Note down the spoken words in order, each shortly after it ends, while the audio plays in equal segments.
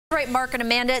right, Mark and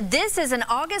Amanda, this is an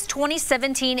August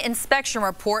 2017 inspection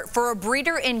report for a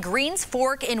breeder in Greens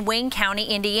Fork in Wayne County,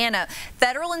 Indiana.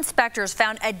 Federal inspectors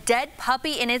found a dead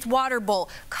puppy in its water bowl,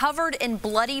 covered in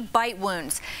bloody bite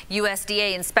wounds.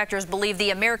 USDA inspectors believe the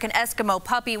American Eskimo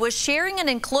puppy was sharing an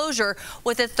enclosure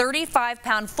with a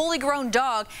 35-pound fully grown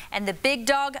dog, and the big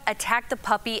dog attacked the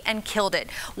puppy and killed it.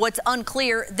 What's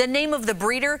unclear, the name of the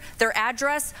breeder, their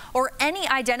address, or any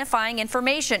identifying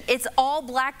information. It's all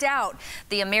blacked out.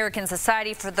 The American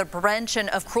Society for the Prevention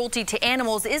of Cruelty to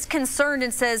Animals is concerned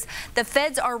and says the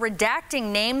feds are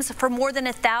redacting names for more than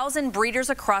 1,000 breeders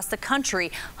across the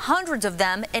country, hundreds of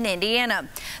them in Indiana.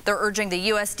 They're urging the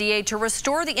USDA to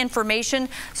restore the information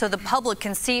so the public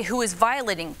can see who is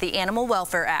violating the Animal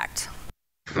Welfare Act.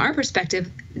 From our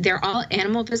perspective, they're all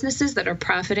animal businesses that are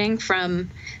profiting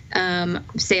from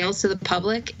sales to the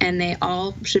public, and they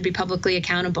all should be publicly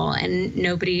accountable, and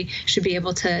nobody should be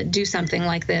able to do something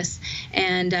like this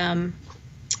and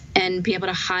be able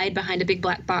to hide behind a big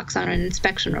black box on an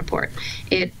inspection report.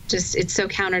 It's so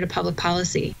counter to public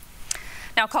policy.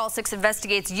 Now, Call 6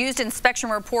 Investigates used inspection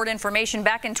report information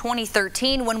back in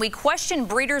 2013 when we questioned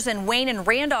breeders in Wayne and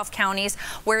Randolph counties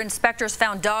where inspectors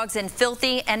found dogs in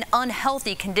filthy and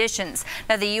unhealthy conditions.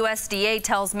 Now, the USDA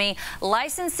tells me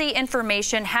licensee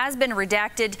information has been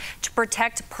redacted to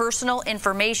protect personal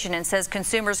information and says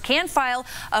consumers can file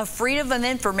a Freedom of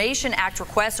Information Act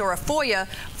request or a FOIA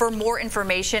for more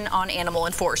information on animal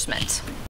enforcement.